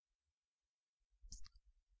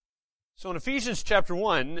So in Ephesians chapter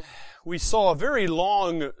 1, we saw a very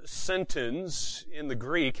long sentence, in the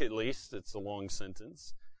Greek at least, it's a long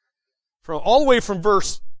sentence. All the way from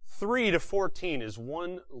verse 3 to 14 is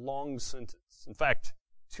one long sentence. In fact,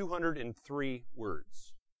 203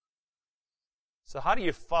 words. So how do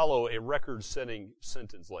you follow a record-setting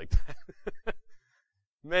sentence like that?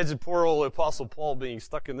 Imagine poor old Apostle Paul being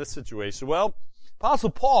stuck in this situation. Well,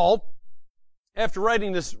 Apostle Paul, after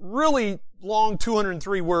writing this really long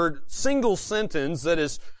 203-word single sentence that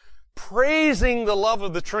is praising the love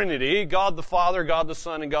of the Trinity, God the Father, God the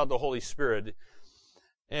Son, and God the Holy Spirit.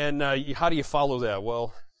 And how do you follow that?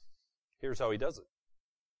 Well, here's how he does it.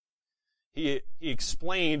 He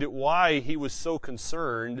explained why he was so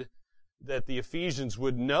concerned that the Ephesians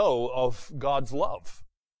would know of God's love.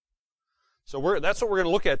 So that's what we're going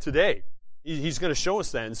to look at today. He's going to show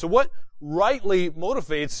us that. And so what rightly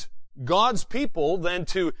motivates God's people then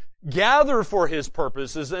to gather for His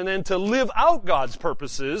purposes and then to live out God's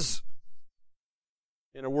purposes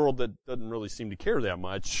in a world that doesn't really seem to care that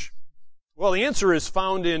much? Well, the answer is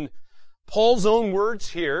found in Paul's own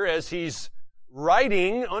words here as he's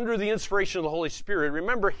writing under the inspiration of the Holy Spirit.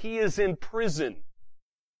 Remember, he is in prison.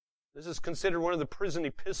 This is considered one of the prison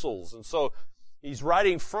epistles. And so he's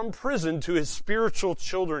writing from prison to his spiritual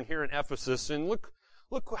children here in Ephesus. And look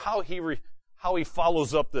how he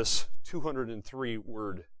follows up this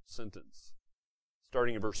 203-word sentence,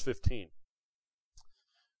 starting in verse 15.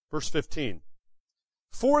 Verse 15.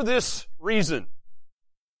 For this reason.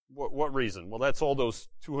 What reason? Well, that's all those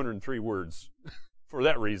 203 words. For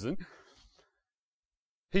that reason.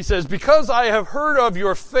 He says, because I have heard of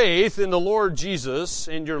your faith in the Lord Jesus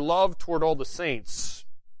and your love toward all the saints,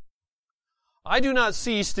 I do not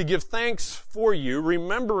cease to give thanks for you,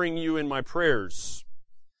 remembering you in my prayers,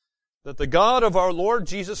 that the God of our Lord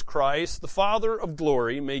Jesus Christ, the Father of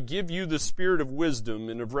glory, may give you the spirit of wisdom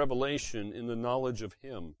and of revelation in the knowledge of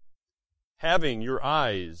Him, having the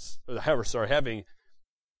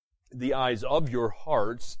eyes of your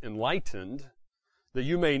hearts enlightened, that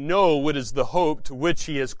you may know what is the hope to which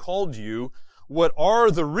He has called you, what are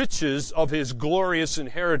the riches of His glorious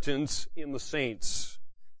inheritance in the saints,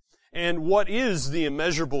 and what is the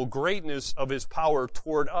immeasurable greatness of His power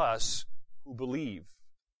toward us who believe,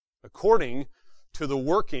 according to the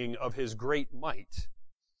working of His great might,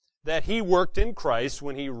 that He worked in Christ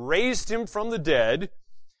when He raised Him from the dead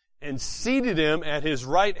and seated Him at His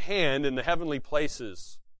right hand in the heavenly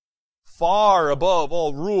places, far above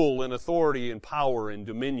all rule and authority and power and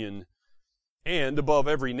dominion, and above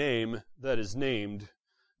every name that is named,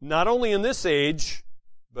 not only in this age,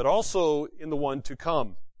 but also in the one to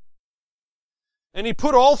come. And He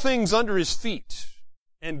put all things under His feet,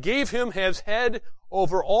 and gave Him as head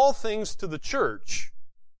over all things to the church,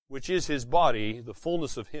 which is His body, the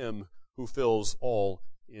fullness of Him who fills all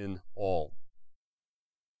in all.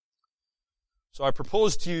 So I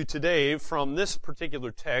propose to you today from this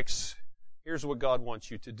particular text, here's what God wants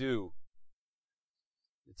you to do.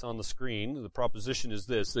 It's on the screen. The proposition is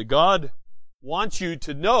this, that God wants you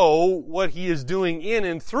to know what He is doing in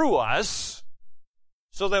and through us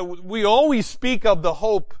so that we always speak of the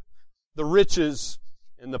hope, the riches,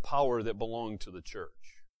 and the power that belong to the church.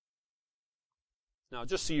 Now,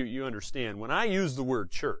 just so you understand, when I use the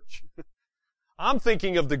word church, I'm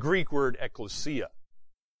thinking of the Greek word ekklesia,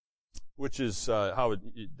 which is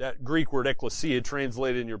that Greek word ekklesia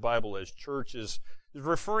translated in your Bible as church is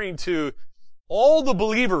referring to all the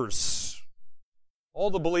believers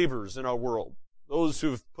in our world, those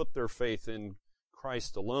who've put their faith in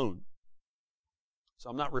Christ alone.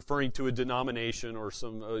 So I'm not referring to a denomination or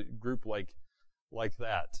some group like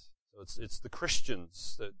that. So it's the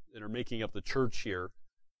Christians that are making up the church here.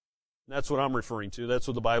 And that's what I'm referring to. That's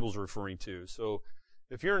what the Bible's referring to. So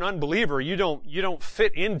if you're an unbeliever, you don't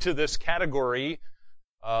fit into this category,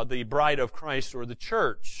 the bride of Christ or the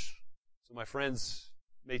church. So my friends,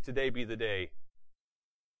 may today be the day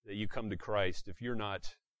that you come to Christ if you're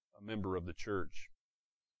not a member of the church.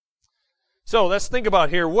 So let's think about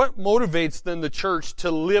here, what motivates then the church to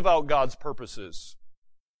live out God's purposes?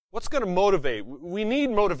 What's going to motivate? We need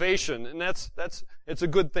motivation, and it's a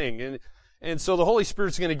good thing. And so the Holy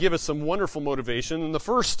Spirit's going to give us some wonderful motivation. And the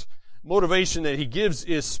first motivation that He gives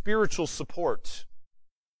is spiritual support.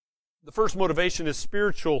 The first motivation is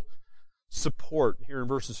spiritual support here in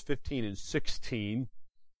verses 15 and 16.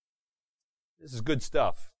 This is good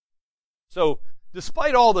stuff. So,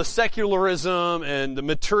 despite all the secularism and the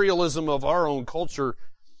materialism of our own culture,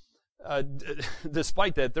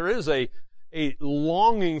 despite that, there is a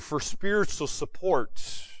longing for spiritual support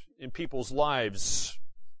in people's lives.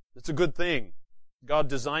 It's a good thing. God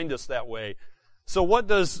designed us that way. So what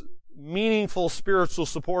does meaningful spiritual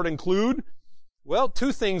support include? Well,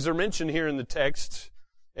 two things are mentioned here in the text.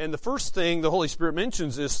 And the first thing the Holy Spirit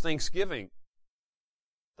mentions is thanksgiving.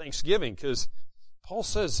 Thanksgiving, because Paul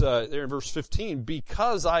says there in verse 15,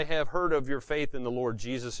 because I have heard of your faith in the Lord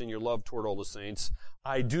Jesus and your love toward all the saints,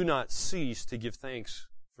 I do not cease to give thanks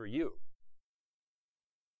for you.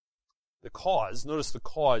 The cause, notice the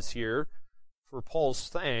cause here for Paul's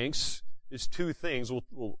thanks is two things.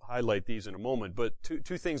 We'll highlight these in a moment, but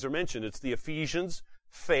two things are mentioned. It's the Ephesians,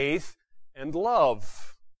 faith, and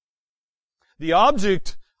love. The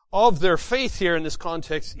object of their faith here in this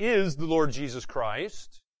context is the Lord Jesus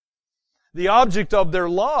Christ. The object of their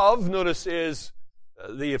love, notice, is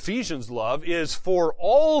the Ephesians' love, is for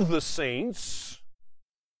all the saints.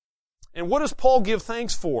 And what does Paul give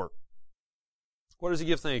thanks for? What does he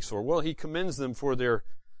give thanks for? Well, he commends them for their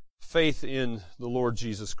faith in the Lord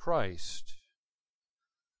Jesus Christ.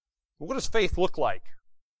 What does faith look like?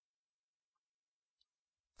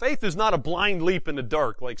 Faith is not a blind leap in the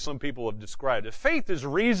dark like some people have described it. Faith is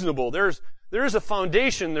reasonable. There is a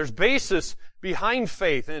foundation, there's basis behind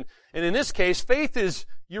faith. And in this case, faith is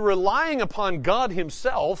you're relying upon God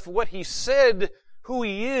Himself, what He said, who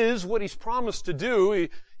He is, what He's promised to do.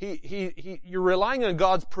 You're relying on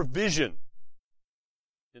God's provision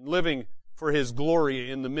in living for His glory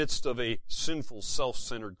in the midst of a sinful,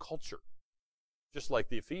 self-centered culture, just like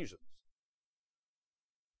the Ephesians.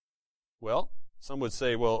 Well, some would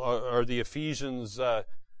say, well, are the Ephesians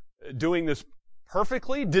doing this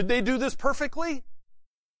perfectly? Did they do this perfectly?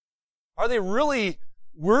 Are they really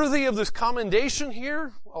worthy of this commendation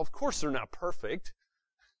here? Well, of course they're not perfect.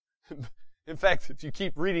 In fact, if you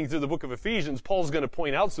keep reading through the book of Ephesians, Paul's going to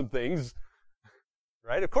point out some things,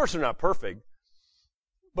 right? Of course they're not perfect.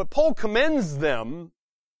 But Paul commends them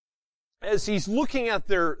as he's looking at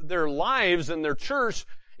their lives and their church.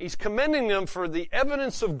 He's commending them for the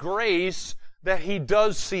evidence of grace that he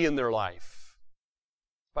does see in their life.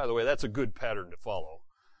 By the way, that's a good pattern to follow.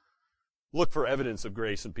 Look for evidence of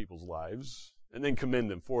grace in people's lives and then commend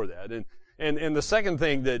them for that. And the second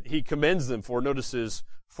thing that he commends them for, notice, is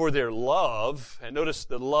for their love, and notice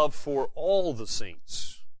the love for all the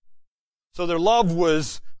saints. So their love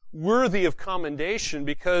was worthy of commendation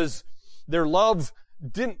because their love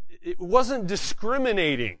wasn't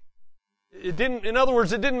discriminating. In other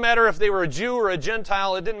words, it didn't matter if they were a Jew or a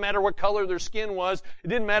Gentile. It didn't matter what color their skin was. It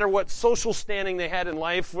didn't matter what social standing they had in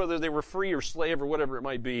life, whether they were free or slave or whatever it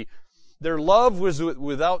might be. Their love was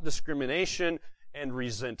without discrimination and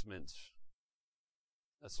resentment.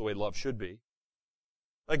 That's the way love should be.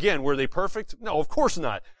 Again, were they perfect? No, of course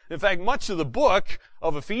not. In fact, much of the book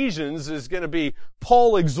of Ephesians is going to be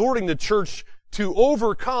Paul exhorting the church to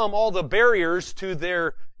overcome all the barriers to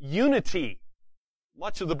their unity.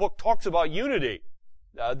 Much of the book talks about unity,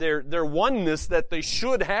 their oneness that they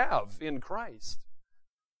should have in Christ.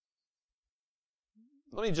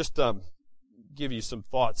 Let me just give you some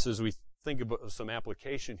thoughts as we think about some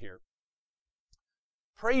application here.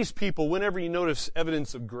 Praise people whenever you notice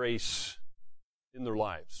evidence of grace in their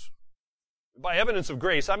lives. By evidence of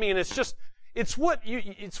grace, I mean it's what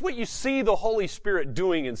you see the Holy Spirit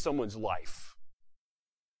doing in someone's life.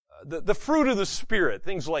 The fruit of the Spirit,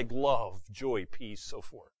 things like love, joy, peace, so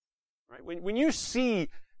forth. Right? When you see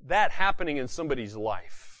that happening in somebody's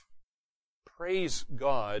life, praise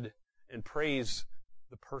God and praise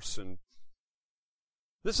the person.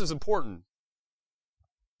 This is important.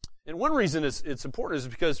 And one reason it's important is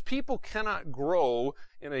because people cannot grow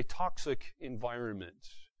in a toxic environment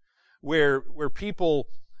where people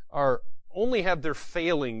only have their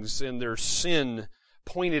failings and their sin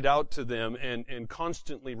pointed out to them and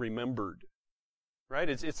constantly remembered. Right?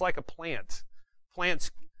 It's like a plant.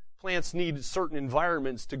 Plants need certain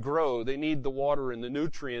environments to grow. They need the water and the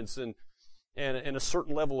nutrients and a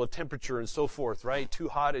certain level of temperature and so forth, right? Too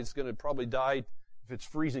hot, it's going to probably die. If it's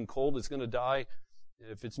freezing cold, it's going to die.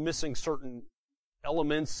 If it's missing certain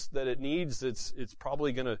elements that it needs, it's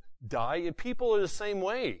probably going to die. And people are the same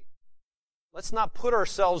way. Let's not put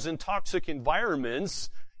ourselves in toxic environments,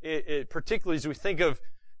 particularly as we think of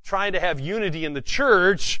trying to have unity in the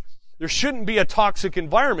church. There shouldn't be a toxic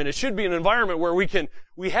environment. It should be an environment where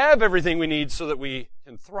we have everything we need so that we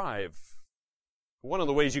can thrive. One of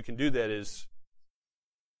the ways you can do that is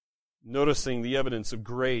noticing the evidence of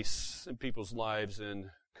grace in people's lives and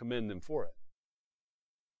commend them for it.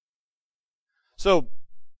 So,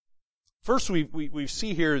 first we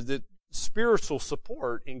see here that spiritual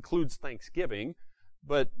support includes thanksgiving,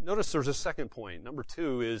 but notice there's a second point. Number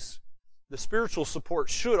 2 is the spiritual support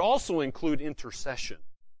should also include intercession.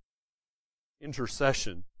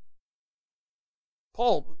 Intercession.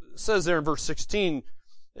 Paul says there in verse 16,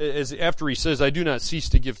 after he says, I do not cease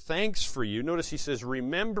to give thanks for you, notice he says,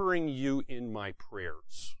 remembering you in my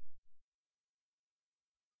prayers.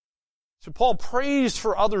 So Paul prays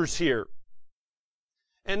for others here.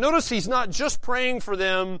 And notice he's not just praying for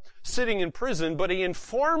them sitting in prison, but he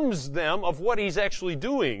informs them of what he's actually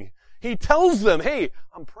doing. He tells them, hey,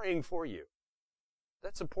 I'm praying for you.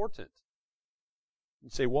 That's important.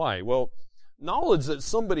 You say, why? Well, knowledge that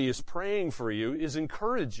somebody is praying for you is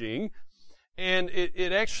encouraging, and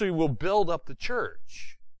it actually will build up the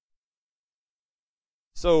church.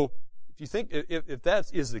 So, if you think, if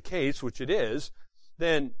that is the case, which it is,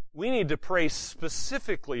 then we need to pray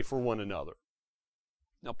specifically for one another.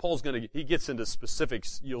 Now, he gets into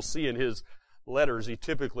specifics. You'll see in his letters, he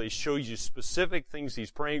typically shows you specific things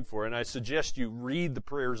he's praying for, and I suggest you read the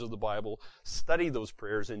prayers of the Bible, study those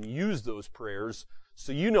prayers, and use those prayers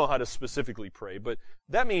so you know how to specifically pray. But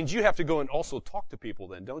that means you have to go and also talk to people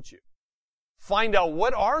then, don't you? Find out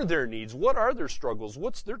what are their needs, what are their struggles,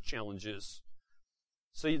 what's their challenges,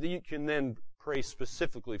 so that you can then pray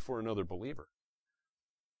specifically for another believer.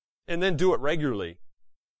 And then do it regularly.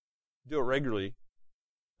 Do it regularly.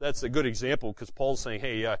 That's a good example because Paul's saying,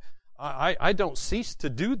 hey, I don't cease to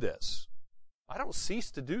do this. I don't cease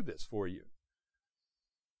to do this for you.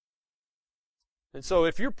 And so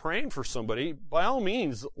if you're praying for somebody, by all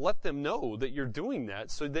means, let them know that you're doing that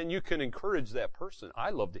so then you can encourage that person. I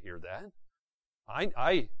love to hear that.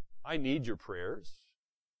 I need your prayers.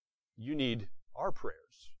 You need our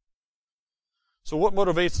prayers. So what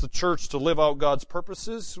motivates the church to live out God's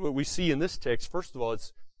purposes? What we see in this text, first of all,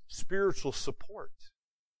 it's spiritual support.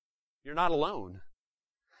 You're not alone.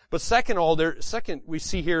 But second, we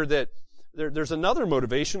see here that there's another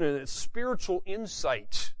motivation, and it's spiritual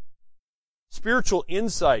insight. Spiritual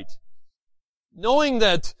insight. Knowing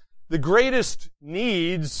that the greatest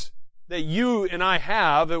needs that you and I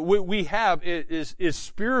have, we have, is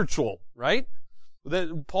spiritual, right?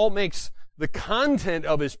 That Paul makes the content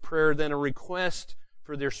of his prayer then a request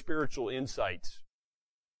for their spiritual insight.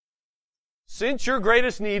 Since your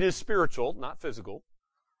greatest need is spiritual, not physical,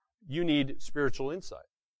 you need spiritual insight.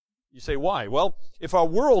 You say, why? Well, if our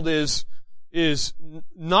world is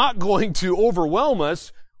not going to overwhelm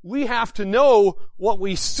us, we have to know what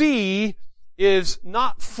we see is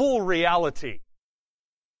not full reality.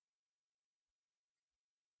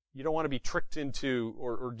 You don't want to be tricked into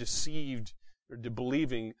or deceived or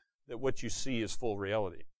believing that what you see is full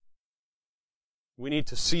reality. We need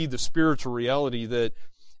to see the spiritual reality that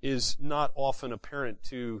is not often apparent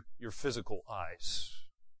to your physical eyes.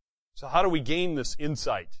 So how do we gain this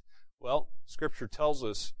insight? Well, Scripture tells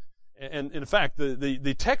us, and in fact,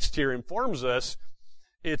 the text here informs us,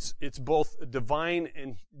 it's both divine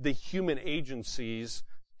and the human agencies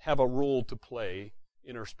have a role to play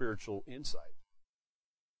in our spiritual insight.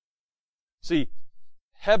 See,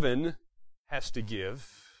 heaven has to give,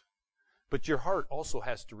 but your heart also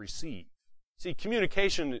has to receive. See,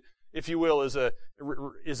 communication, if you will, is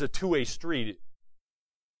a two-way street.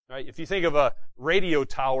 Right? If you think of a radio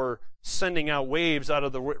tower sending out waves out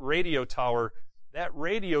of the radio tower, that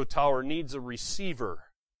radio tower needs a receiver.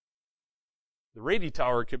 The radio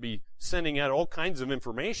tower could be sending out all kinds of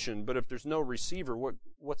information, but if there's no receiver,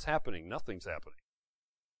 what's happening? Nothing's happening.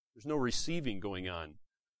 There's no receiving going on.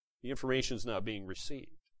 The information's not being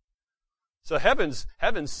received. So heaven's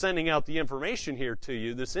sending out the information here to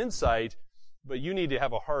you, this insight, but you need to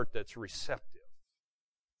have a heart that's receptive.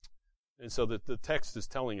 And so that the text is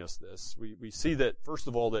telling us this. We see that, first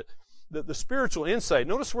of all, that the spiritual insight,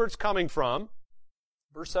 notice where it's coming from.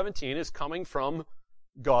 Verse 17 is coming from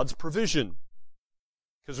God's provision.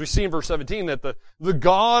 Because we see in verse 17 that the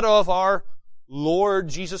God of our Lord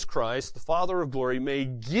Jesus Christ, the Father of glory, may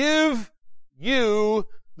give you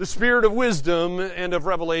the spirit of wisdom and of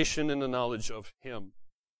revelation in the knowledge of Him.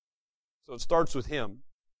 So it starts with Him.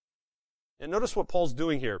 And notice what Paul's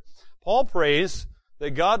doing here. Paul prays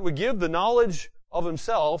that God would give the knowledge of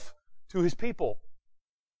Himself to His people.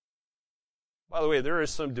 By the way, there is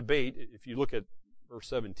some debate, if you look at verse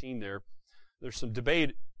 17 there's some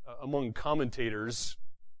debate among commentators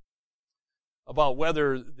about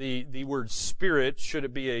whether the word spirit, should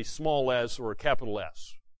it be a small s or a capital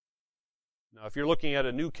S. Now, if you're looking at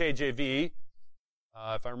a new KJV,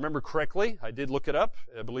 if I remember correctly, I did look it up,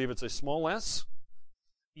 I believe it's a small s.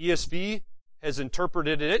 ESV has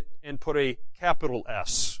interpreted it and put a capital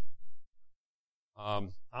S.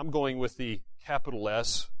 I'm going with the capital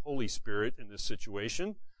S, Holy Spirit, in this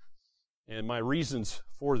situation. And my reasons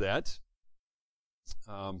for that,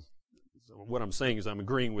 what I'm saying is I'm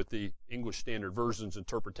agreeing with the English Standard Version's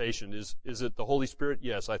interpretation. Is it the Holy Spirit?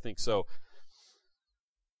 Yes, I think so.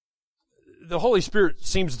 the Holy Spirit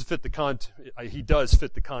seems to fit he does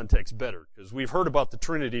fit the context better, because we've heard about the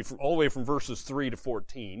Trinity all the way from verses 3 to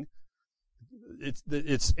 14.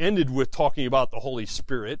 It's ended with talking about the Holy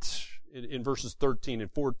Spirit in verses 13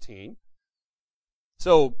 and 14.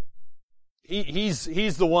 So he's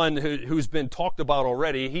the one who's been talked about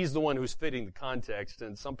already. He's the one who's fitting the context.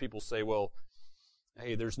 And some people say, well,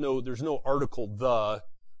 hey, there's no article the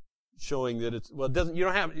showing that it's, well,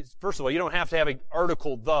 first of all, you don't have to have an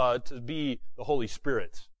article the to be the Holy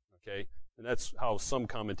Spirit. Okay? And that's how some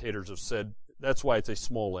commentators have said. That's why it's a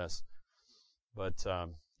small s. But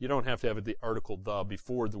you don't have to have the article the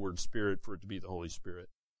before the word Spirit for it to be the Holy Spirit.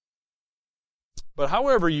 But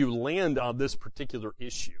however you land on this particular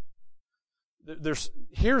issue,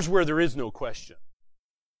 here's where there is no question.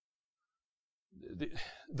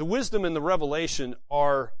 The wisdom and the revelation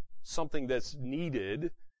are something that's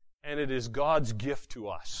needed, and it is God's gift to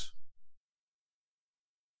us.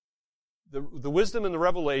 The wisdom and the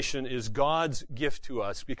revelation is God's gift to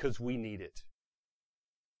us because we need it.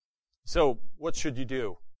 So, what should you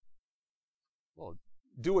do? Well,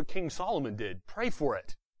 do what King Solomon did. Pray for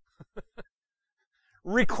it.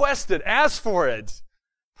 Request it. Ask for it.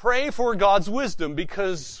 Pray for God's wisdom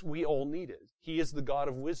because we all need it. He is the God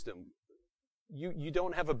of wisdom. You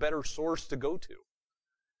don't have a better source to go to.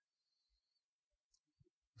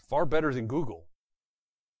 Far better than Google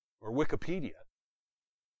or Wikipedia.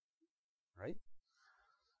 Right?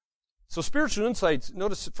 So spiritual insight,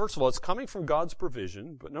 notice, first of all, it's coming from God's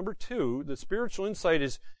provision. But number two, the spiritual insight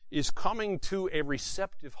is coming to a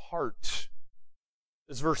receptive heart.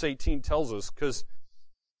 As verse 18 tells us, because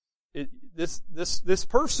this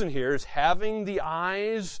person here is having the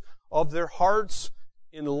eyes of their hearts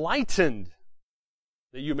enlightened,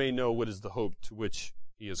 that you may know what is the hope to which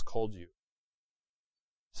He has called you.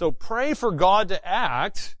 So pray for God to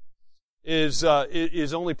act is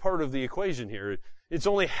only part of the equation here. It's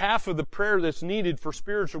only half of the prayer that's needed for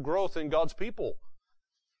spiritual growth in God's people.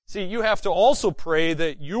 See, you have to also pray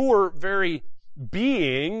that your very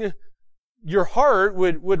being, your heart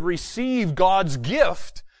would receive God's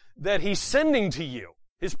gift that He's sending to you,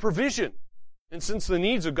 His provision. And since the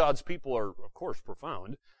needs of God's people are, of course,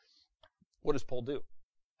 profound, what does Paul do?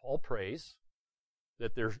 Paul prays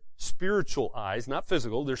that their spiritual eyes, not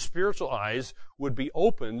physical, their spiritual eyes would be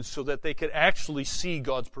opened so that they could actually see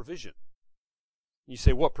God's provision. You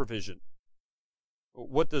say, what provision?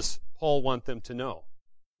 What does Paul want them to know?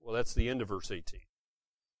 Well, that's the end of verse 18.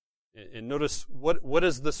 And notice, what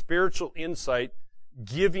is the spiritual insight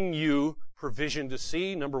giving you provision to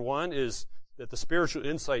see? Number one is that the spiritual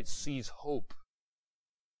insight sees hope.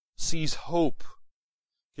 Sees hope.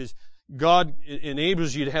 Because God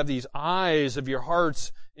enables you to have these eyes of your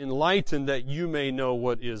hearts enlightened that you may know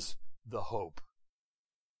what is the hope.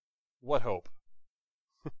 What hope?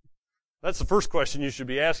 That's the first question you should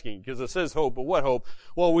be asking, because it says hope, but what hope?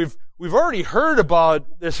 Well, we've already heard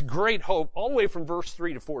about this great hope all the way from verse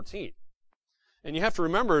 3 to 14. And you have to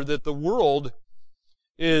remember that the world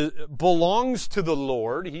belongs to the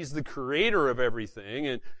Lord. He's the creator of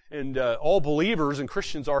everything, and all believers and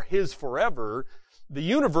Christians are His forever. The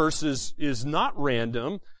universe is not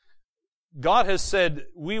random. God has said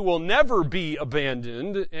we will never be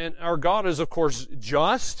abandoned, and our God is, of course,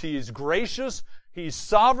 just. He is gracious. He's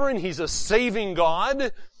sovereign. He's a saving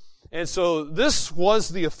God. And so this was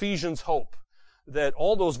the Ephesians' hope that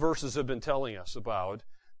all those verses have been telling us about.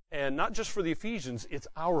 And not just for the Ephesians, it's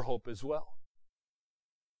our hope as well.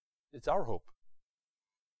 It's our hope.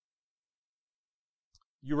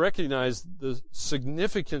 You recognize the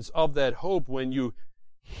significance of that hope when you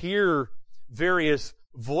hear various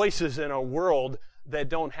voices in our world that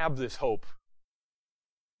don't have this hope.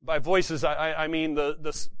 By voices, I mean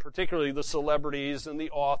particularly the celebrities and the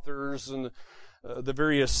authors and the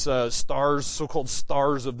various stars, so-called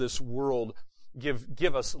stars of this world,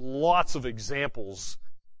 give us lots of examples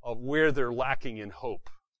of where they're lacking in hope.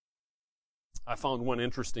 I found one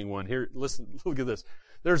interesting one here. Listen, look at this.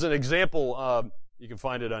 There's an example. You can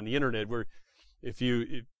find it on the internet where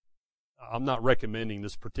I'm not recommending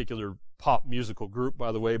this particular pop musical group,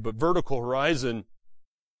 by the way, but Vertical Horizon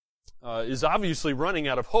is obviously running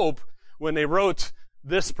out of hope when they wrote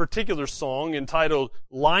this particular song entitled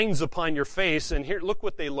Lines Upon Your Face. And here, look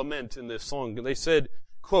what they lament in this song. They said,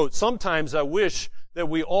 quote, "Sometimes I wish that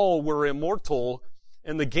we all were immortal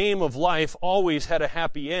and the game of life always had a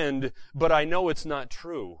happy end, but I know it's not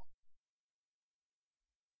true."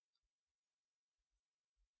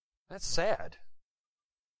 That's sad.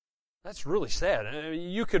 That's really sad. I mean,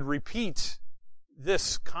 you could repeat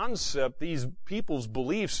this concept, these people's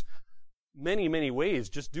beliefs, many, many ways.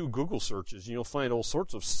 Just do Google searches and you'll find all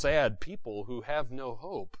sorts of sad people who have no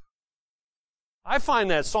hope. I find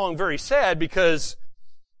that song very sad because,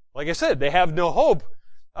 like I said, they have no hope.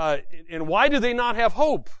 And why do they not have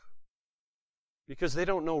hope? Because they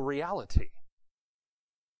don't know reality.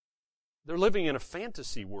 They're living in a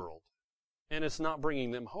fantasy world, and it's not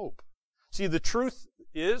bringing them hope. See, the truth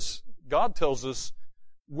is, God tells us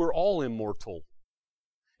we're all immortal,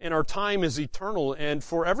 and our time is eternal, and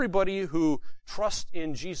for everybody who trusts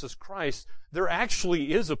in Jesus Christ, there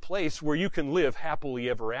actually is a place where you can live happily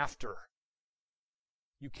ever after.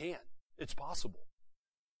 You can. It's possible.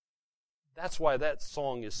 That's why that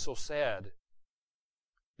song is so sad,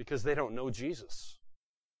 because they don't know Jesus.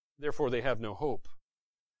 Therefore, they have no hope.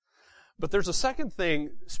 But there's a second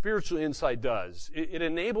thing spiritual insight does. It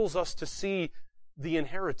enables us to see the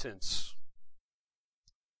inheritance.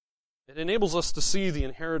 It enables us to see the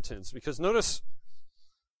inheritance. Because notice,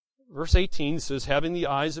 verse 18 says, having the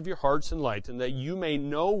eyes of your hearts enlightened, that you may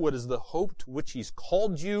know what is the hope to which He's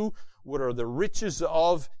called you, what are the riches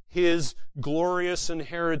of His glorious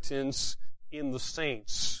inheritance in the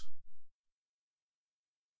saints.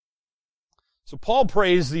 So Paul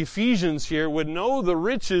prays the Ephesians here would know the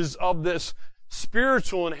riches of this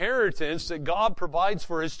spiritual inheritance that God provides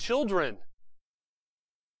for His children.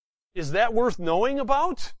 Is that worth knowing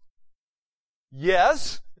about?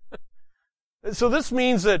 Yes. So this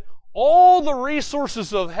means that all the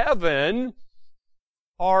resources of heaven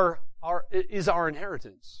is our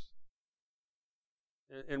inheritance.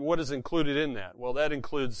 And what is included in that? Well, that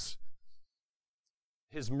includes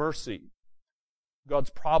His mercy,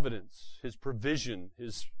 God's providence, His provision,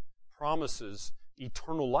 His promises,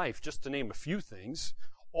 eternal life, just to name a few things.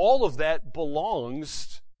 All of that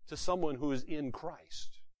belongs to someone who is in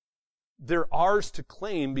Christ. They're ours to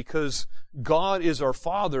claim because God is our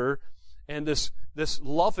Father, and this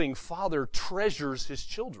loving Father treasures His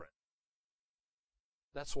children.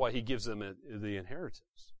 That's why He gives them the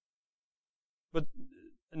inheritance. But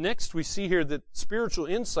next we see here that spiritual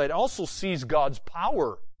insight also sees God's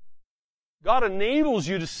power. God enables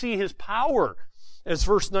you to see His power, as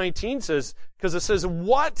verse 19 says, because it says,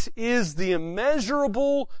 what is the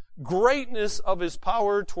immeasurable greatness of His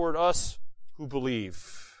power toward us who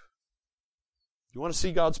believe? You want to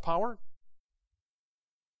see God's power?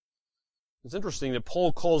 It's interesting that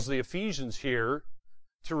Paul calls the Ephesians here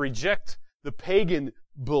to reject the pagan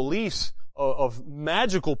beliefs of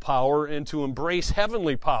magical power and to embrace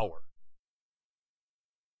heavenly power.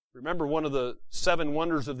 Remember, one of the 7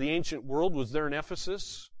 wonders of the ancient world was there in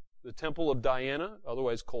Ephesus, the temple of Diana,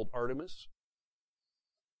 otherwise called Artemis.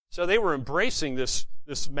 So they were embracing this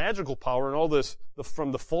magical power and all this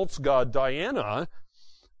from the false god Diana.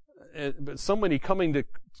 But somebody coming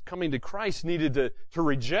to Christ needed to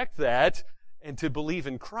reject that and to believe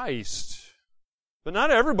in Christ. But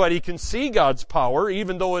not everybody can see God's power,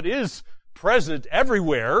 even though it is present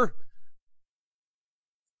everywhere.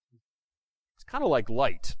 It's kind of like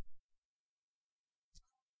light.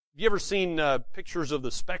 Have you ever seen pictures of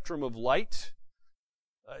the spectrum of light?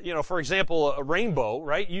 For example, a rainbow,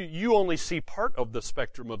 right? You only see part of the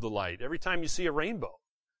spectrum of the light every time you see a rainbow.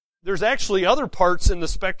 There's actually other parts in the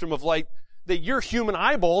spectrum of light that your human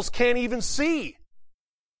eyeballs can't even see.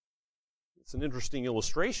 It's an interesting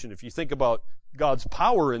illustration. If you think about God's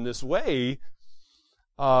power in this way,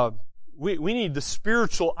 we need the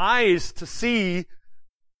spiritual eyes to see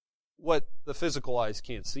what the physical eyes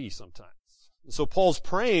can't see sometimes. And so Paul's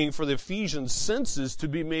praying for the Ephesians' senses to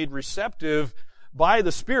be made receptive by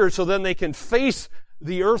the Spirit so then they can face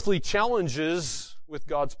the earthly challenges with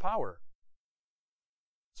God's power.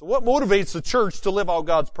 So what motivates the church to live out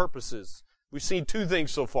God's purposes? We've seen 2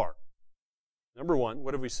 things so far. Number 1,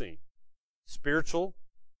 what have we seen? Spiritual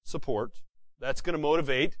support. That's going to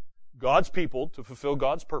motivate God's people to fulfill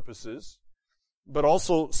God's purposes. But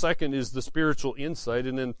also, second is the spiritual insight.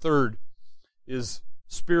 And then third is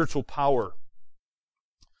spiritual power.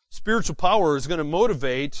 Spiritual power is going to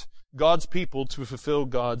motivate God's people to fulfill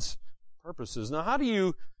God's purposes. Now, how do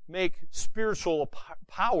you make spiritual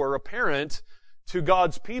power apparent to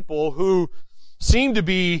God's people who seem to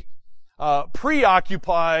be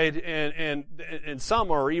preoccupied and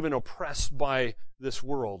some are even oppressed by this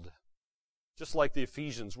world, just like the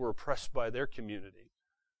Ephesians were oppressed by their community?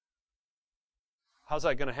 How's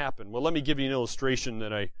that going to happen? Well, let me give you an illustration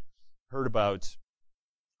that I heard about.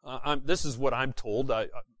 This is what I'm told. I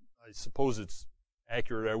suppose it's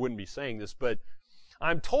accurate. I wouldn't be saying this, but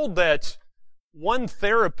I'm told that one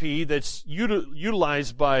therapy that's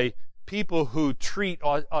utilized by people who treat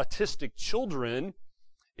autistic children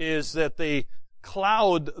is that they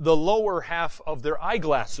cloud the lower half of their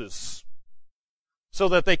eyeglasses so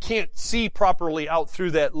that they can't see properly out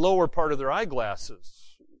through that lower part of their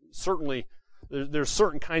eyeglasses. Certainly, There's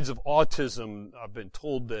certain kinds of autism, I've been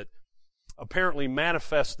told, that apparently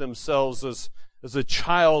manifest themselves as a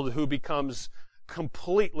child who becomes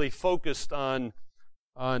completely focused on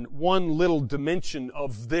one little dimension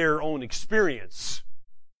of their own experience.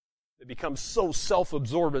 They become so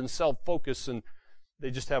self-absorbed and self-focused, and they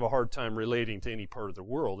just have a hard time relating to any part of the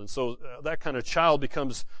world. And so that kind of child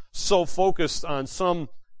becomes so focused on some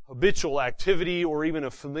habitual activity or even a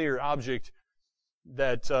familiar object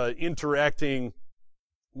that interacting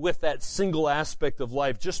with that single aspect of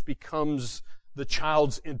life just becomes the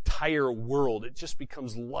child's entire world. It just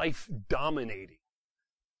becomes life-dominating.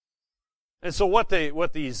 And so what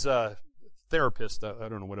these therapists, I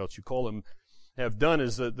don't know what else you call them, have done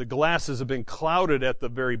is that the glasses have been clouded at the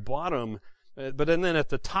very bottom, but then at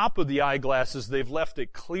the top of the eyeglasses, they've left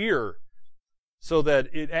it clear so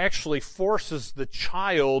that it actually forces the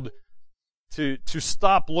child to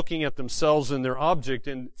stop looking at themselves and their object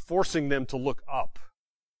and forcing them to look up.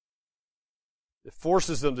 It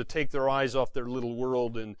forces them to take their eyes off their little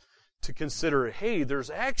world and to consider, hey, there's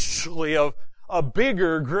actually a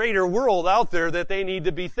bigger, greater world out there that they need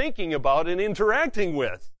to be thinking about and interacting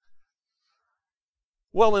with.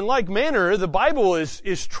 Well, in like manner, the Bible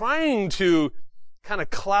is trying to kind of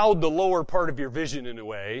cloud the lower part of your vision in a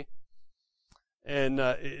way, and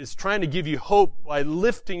is trying to give you hope by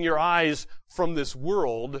lifting your eyes from this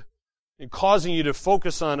world and causing you to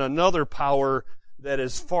focus on another power that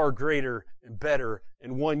is far greater and better,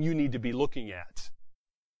 and one you need to be looking at.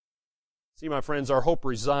 See, my friends, our hope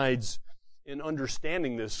resides in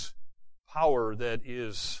understanding this power that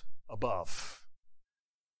is above.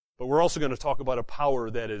 But we're also going to talk about a power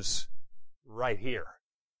that is right here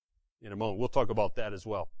in a moment. We'll talk about that as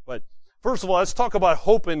well. But first of all, let's talk about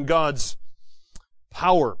hope in God's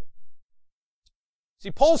power.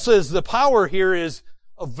 See, Paul says the power here is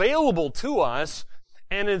available to us,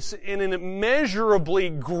 and it's in an immeasurably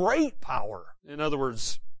great power. In other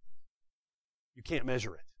words, you can't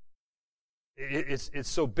measure it. It's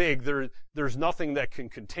so big, there's nothing that can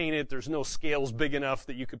contain it. There's no scales big enough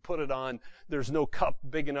that you could put it on. There's no cup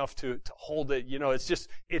big enough to hold it.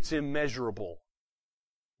 It's immeasurable.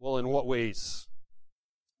 Well, in what ways?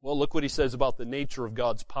 Well, look what he says about the nature of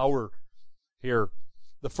God's power here.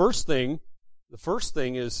 The first thing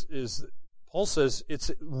is Paul says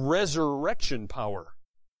it's resurrection power.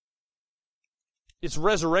 It's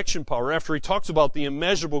resurrection power. After he talks about the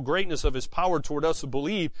immeasurable greatness of his power toward us who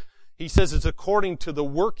believe, he says it's according to the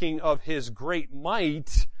working of his great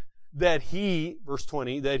might that he, verse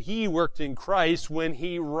 20, that he worked in Christ when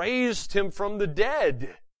he raised him from the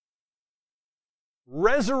dead.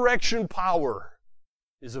 Resurrection power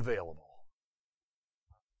is available.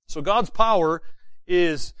 So God's power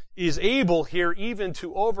is able here even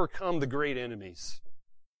to overcome the great enemies.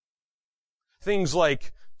 Things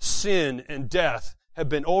like sin and death have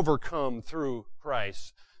been overcome through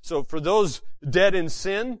Christ. So for those dead in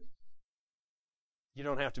sin, you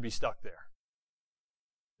don't have to be stuck there.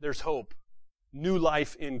 There's hope. New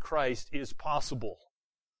life in Christ is possible.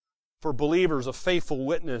 For believers, a faithful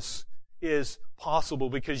witness is possible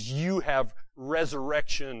because you have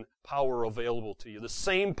resurrection power available to you. The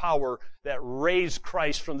same power that raised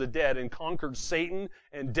Christ from the dead and conquered Satan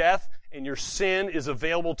and death and your sin is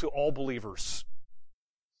available to all believers.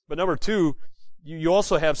 But number two, you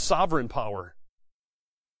also have sovereign power.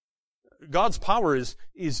 God's power is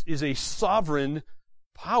a sovereign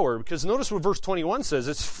power, because notice what verse 21 says.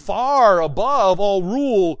 It's far above all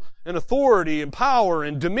rule and authority and power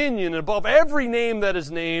and dominion, and above every name that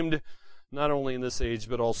is named, not only in this age,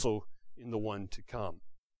 but also in the one to come.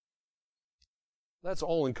 That's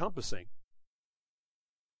all-encompassing.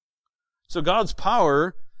 So God's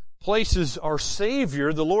power places our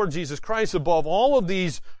Savior, the Lord Jesus Christ, above all of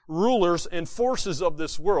these rulers and forces of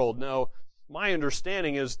this world. Now, my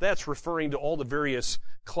understanding is that's referring to all the various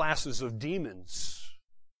classes of demons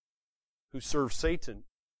who serve Satan.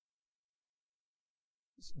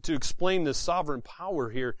 To explain the sovereign power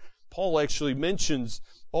here, Paul actually mentions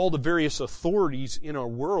all the various authorities in our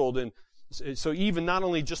world. And so even not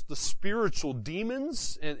only just the spiritual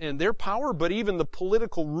demons and their power, but even the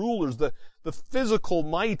political rulers, the physical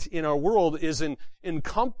might in our world is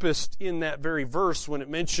encompassed in that very verse when it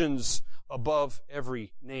mentions above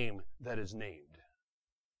every name that is named.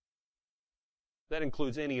 That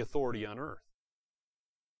includes any authority on earth.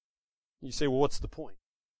 You say, well, what's the point?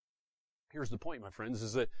 Here's the point, my friends,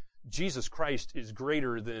 is that Jesus Christ is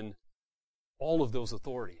greater than all of those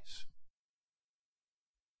authorities.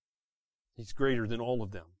 He's greater than all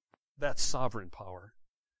of them. That's sovereign power.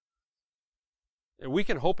 And we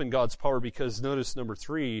can hope in God's power because, notice number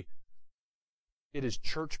 3, it is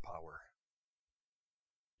church power.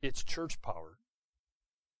 It's church power.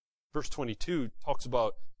 Verse 22 talks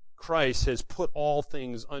about Christ has put all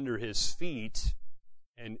things under his feet,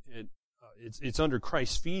 and it's under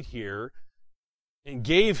Christ's feet here, and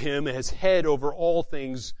gave him as head over all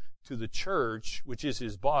things to the church, which is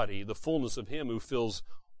his body, the fullness of him who fills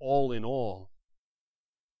all in all.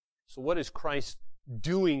 So what is Christ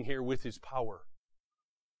doing here with his power?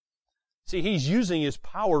 See, he's using his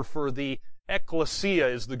power for the ecclesia,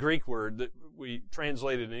 is the Greek word that we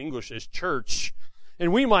translated in English as church.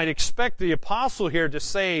 And we might expect the apostle here to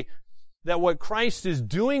say that what Christ is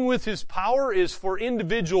doing with his power is for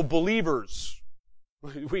individual believers.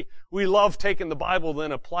 We love taking the Bible,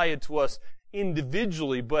 then apply it to us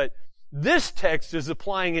individually, but this text is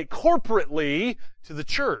applying it corporately to the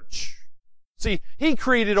church. See, he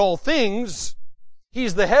created all things.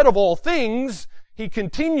 He's the head of all things. He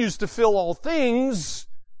continues to fill all things.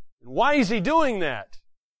 And why is he doing that?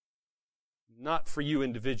 Not for you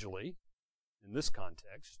individually, in this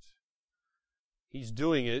context. He's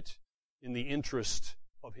doing it in the interest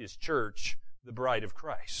of his church, the bride of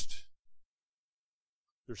Christ.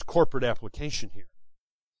 There's corporate application here.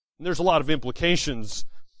 And there's a lot of implications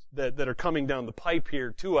that are coming down the pipe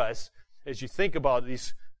here to us as you think about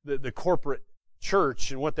the corporate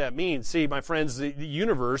church and what that means. See, my friends, the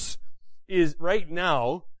universe is right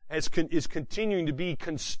now is continuing to be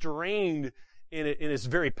constrained in its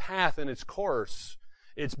very path and its course.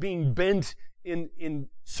 It's being bent in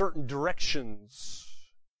certain directions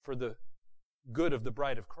for the good of the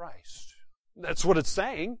bride of Christ. That's what it's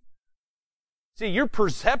saying. See, your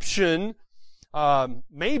perception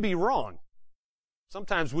may be wrong.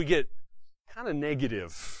 Sometimes we get kind of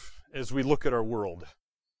negative as we look at our world,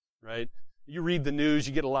 right? You read the news,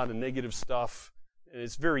 you get a lot of negative stuff, and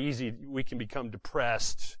it's very easy, we can become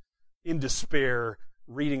depressed, in despair,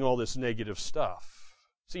 reading all this negative stuff.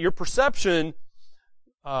 See, your perception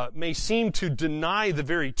may seem to deny the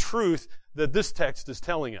very truth that this text is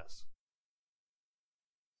telling us.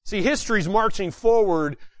 See, history's marching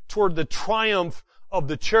forward toward the triumph of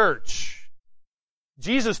the church.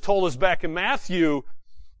 Jesus told us back in Matthew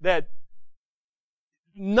that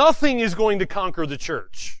nothing is going to conquer the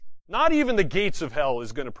church. Not even the gates of hell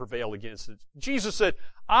is going to prevail against it. Jesus said,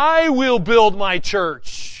 I will build my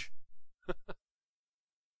church.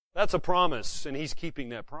 That's a promise, and he's keeping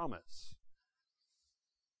that promise.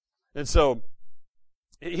 And so,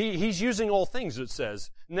 he's using all things, it says.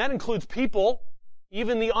 And that includes people,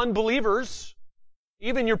 even the unbelievers.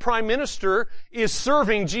 Even your prime minister is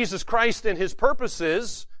serving Jesus Christ and his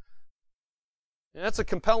purposes. And that's a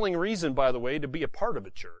compelling reason, by the way, to be a part of a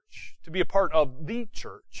church, to be a part of the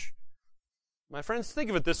church. My friends, think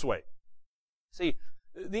of it this way. See,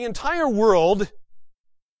 the entire world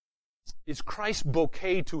is Christ's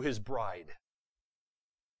bouquet to his bride.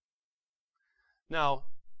 Now,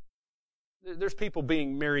 there's people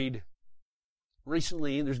being married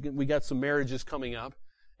recently. We got some marriages coming up.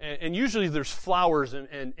 And usually there's flowers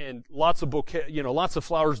and lots of bouquet, lots of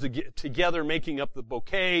flowers to get together, making up the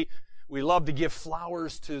bouquet. We love to give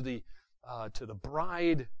flowers to the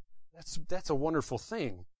bride. That's a wonderful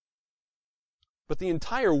thing. But the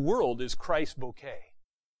entire world is Christ's bouquet.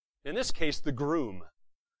 In this case, the groom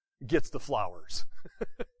gets the flowers.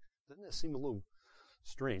 Doesn't that seem a little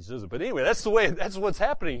strange, does it? But anyway, that's what's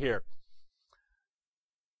happening here.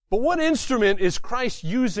 But what instrument is Christ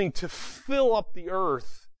using to fill up the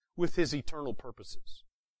earth with his eternal purposes?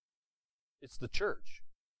 It's the church.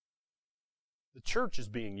 The church is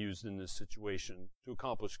being used in this situation to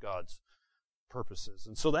accomplish God's purposes.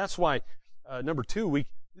 And so that's why, number two,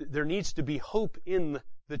 there needs to be hope in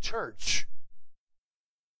the church.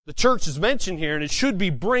 The church is mentioned here, and it should be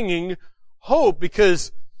bringing hope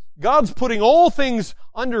because God's putting all things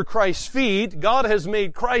under Christ's feet. God has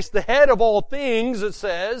made Christ the head of all things, it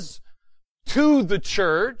says, to the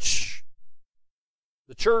church.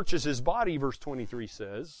 The church is his body, verse 23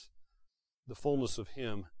 says, the fullness of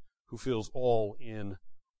him who fills all in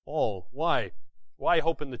all. Why? Why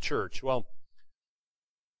hope in the church? Well,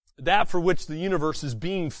 that for which the universe is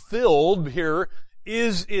being filled here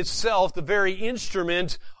is itself the very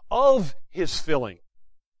instrument of his filling.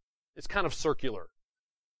 It's kind of circular.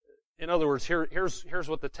 In other words, here's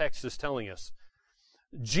what the text is telling us.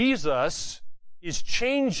 Jesus is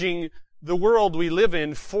changing the world we live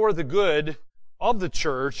in for the good of the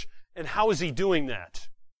church, and how is he doing that?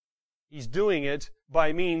 He's doing it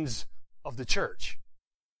by means of the church.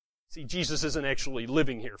 See, Jesus isn't actually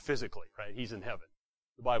living here physically, right? He's in heaven.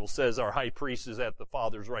 The Bible says our high priest is at the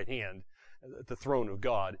Father's right hand, at the throne of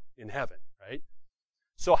God in heaven, right?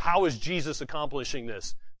 So how is Jesus accomplishing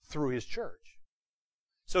this? Through his church.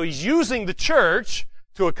 So he's using the church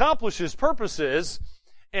to accomplish his purposes,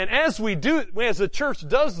 And as the church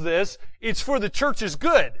does this, it's for the church's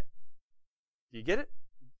good. Do you get it?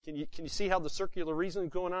 Can you see how the circular reasoning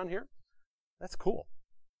is going on here? That's cool.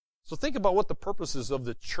 So think about what the purposes of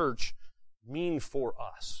the church mean for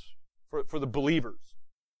us, for the believers.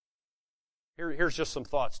 Here's just some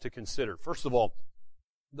thoughts to consider. First of all,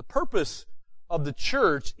 the purpose of the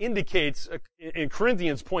church indicates, and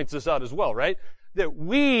Corinthians points this out as well, right? That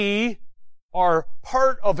we are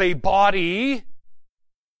part of a body.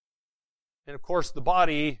 And of course, the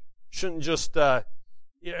body shouldn't just, the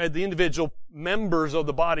individual members of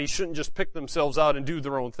the body shouldn't just pick themselves out and do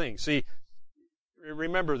their own thing. See,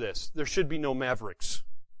 remember this. There should be no mavericks.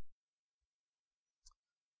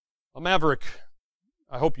 A maverick,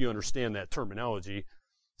 I hope you understand that terminology.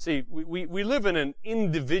 See, we live in an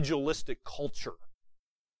individualistic culture.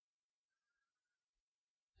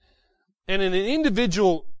 And in an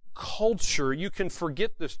individual culture, you can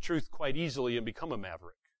forget this truth quite easily and become a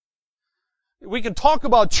maverick. We can talk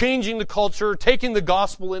about changing the culture, taking the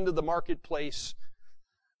gospel into the marketplace,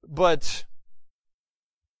 but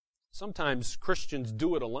sometimes Christians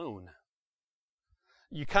do it alone.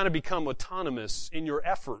 You kind of become autonomous in your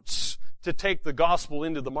efforts to take the gospel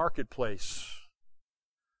into the marketplace.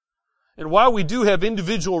 And while we do have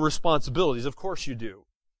individual responsibilities, of course you do.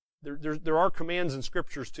 There are commands in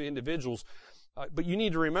scriptures to individuals, but you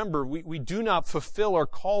need to remember, we do not fulfill our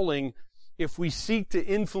calling if we seek to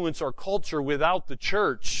influence our culture without the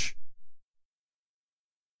church.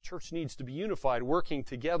 The church needs to be unified, working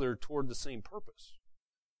together toward the same purpose.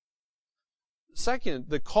 Second,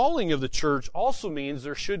 the calling of the church also means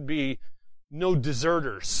there should be no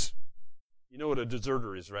deserters. You know what a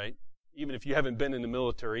deserter is, right? Even if you haven't been in the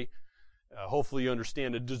military, hopefully you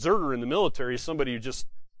understand. A deserter in the military is somebody who just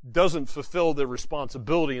doesn't fulfill their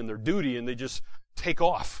responsibility and their duty, and they just take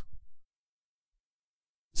off.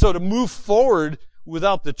 So to move forward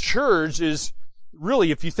without the church is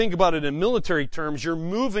really, if you think about it in military terms, you're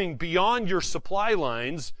moving beyond your supply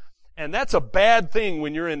lines, and that's a bad thing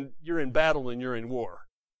when you're in battle and you're in war.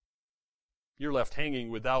 You're left hanging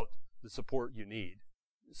without the support you need.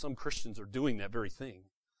 Some Christians are doing that very thing.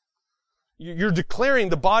 You're declaring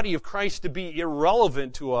the body of Christ to be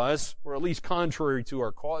irrelevant to us, or at least contrary to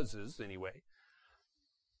our causes anyway.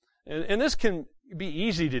 And this can be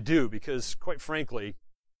easy to do because, quite frankly,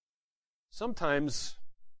 sometimes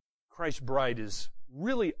Christ's bride is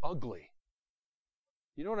really ugly.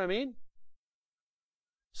 You know what I mean?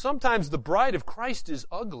 Sometimes the bride of Christ is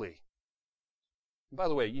ugly. And by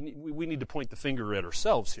the way, we need to point the finger at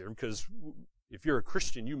ourselves here, because if you're a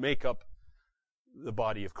Christian, you make up the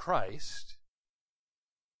body of Christ.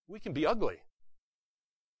 We can be ugly.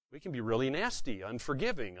 We can be really nasty,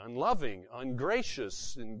 unforgiving, unloving,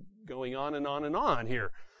 ungracious, and going on and on and on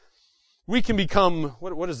here. We can become,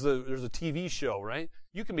 there's a TV show, right?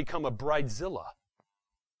 You can become a bridezilla.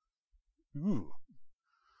 Ooh.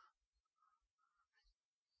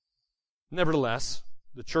 Nevertheless,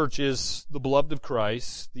 the church is the beloved of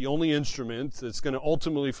Christ, the only instrument that's going to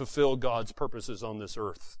ultimately fulfill God's purposes on this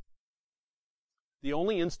earth. The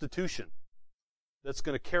only institution that's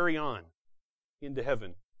going to carry on into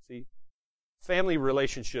heaven. See, family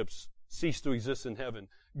relationships cease to exist in heaven.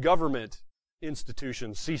 Government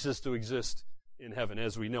institution ceases to exist in heaven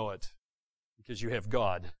as we know it, because you have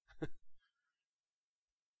God.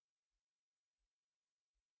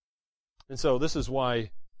 And so this is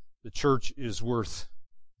why the church is worth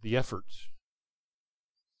the effort.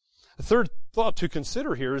 A third thought to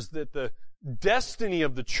consider here is that the destiny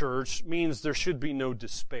of the church means there should be no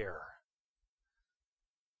despair.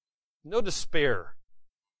 No despair.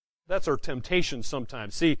 That's our temptation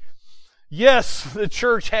sometimes. See, yes, the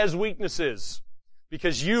church has weaknesses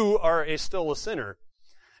because you are still a sinner.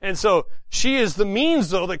 And so she is the means,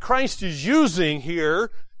 though, that Christ is using here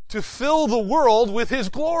to fill the world with His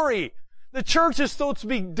glory. The church is supposed to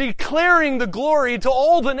be declaring the glory to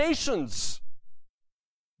all the nations.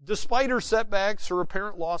 Despite her setbacks, her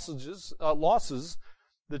apparent losses,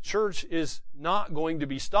 the church is not going to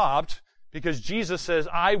be stopped, because Jesus says,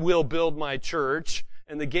 I will build my church,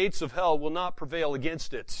 and the gates of hell will not prevail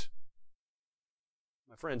against it.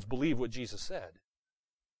 My friends, believe what Jesus said.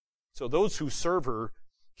 So those who serve her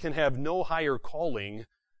can have no higher calling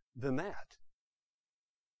than that.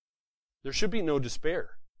 There should be no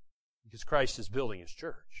despair, because Christ is building His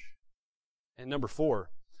church. And number 4,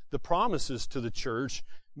 the promises to the church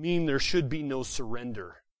mean there should be no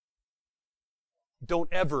surrender.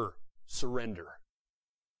 Don't ever surrender.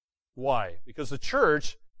 Why? Because the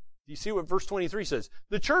church, do you see what verse 23 says?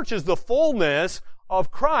 The church is the fullness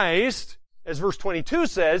of Christ, as verse 22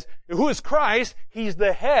 says. Who is Christ? He's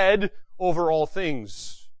the head over all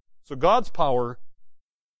things. So God's power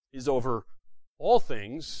is over all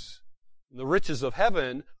things, and the riches of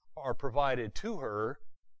heaven are provided to her,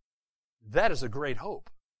 that is a great hope.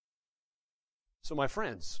 So my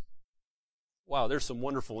friends, wow, there's some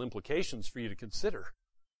wonderful implications for you to consider.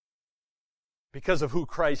 Because of who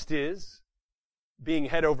Christ is, being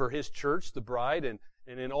head over His church, the bride, and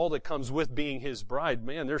in all that comes with being His bride,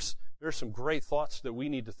 man, there's some great thoughts that we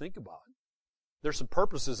need to think about. There's some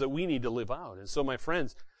purposes that we need to live out. And so my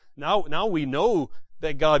friends, now we know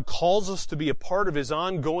that God calls us to be a part of His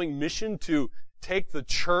ongoing mission to take the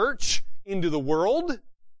church into the world.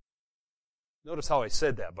 Notice how I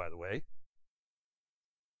said that, by the way.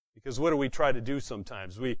 Because what do we try to do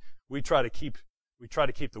sometimes? We try to keep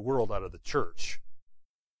the world out of the church.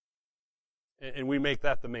 And we make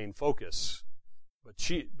that the main focus. But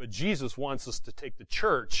Jesus wants us to take the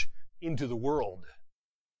church into the world,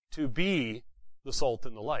 to be the salt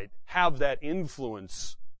and the light, have that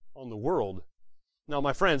influence on the world. Now,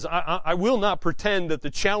 my friends, I will not pretend that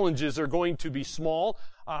the challenges are going to be small.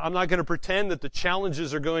 I'm not going to pretend that the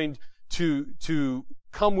challenges are going to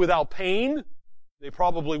come without pain. They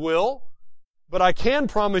probably will. But I can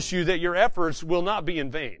promise you that your efforts will not be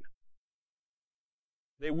in vain.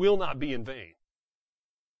 They will not be in vain.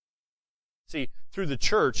 See, through the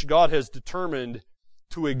church, God has determined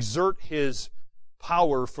to exert His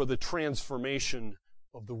power for the transformation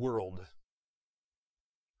of the world.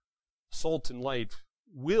 Salt and light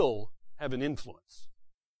will have an influence.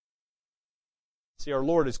 See, our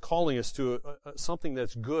Lord is calling us to something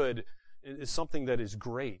that's good, and something that is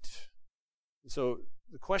great. So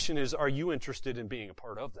the question is, are you interested in being a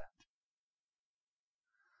part of that?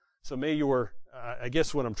 So may I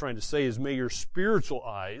guess what I'm trying to say is, may your spiritual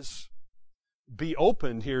eyes be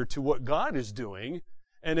opened here to what God is doing,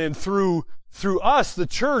 and then through us, the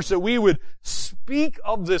church, that we would speak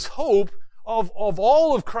of this hope of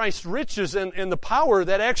all of Christ's riches and the power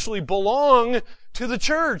that actually belong to the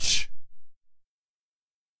church.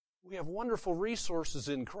 We have wonderful resources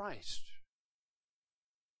in Christ.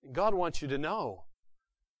 And God wants you to know,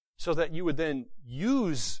 so that you would then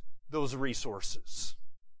use those resources.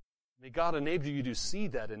 May God enable you to see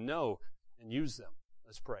that and know and use them.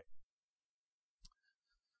 Let's pray.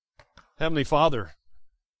 Heavenly Father,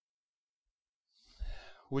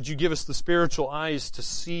 would you give us the spiritual eyes to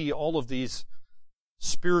see all of these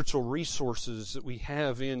spiritual resources that we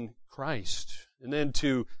have in Christ, and then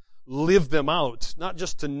to live them out, not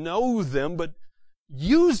just to know them, but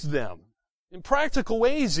use them in practical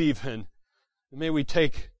ways even. And may we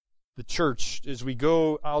take the church, as we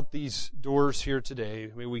go out these doors here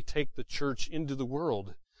today, may we take the church into the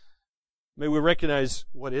world. May we recognize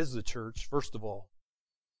what is the church, first of all.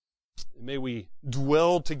 And may we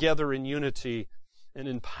dwell together in unity and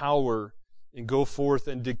in power, and go forth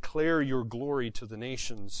and declare your glory to the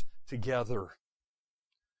nations together.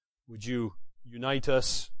 Would you unite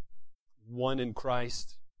us, one in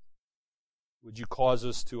Christ? Would you cause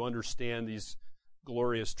us to understand these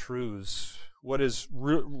glorious truths? What is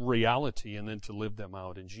reality, and then to live them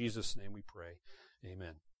out? In Jesus' name we pray.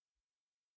 Amen.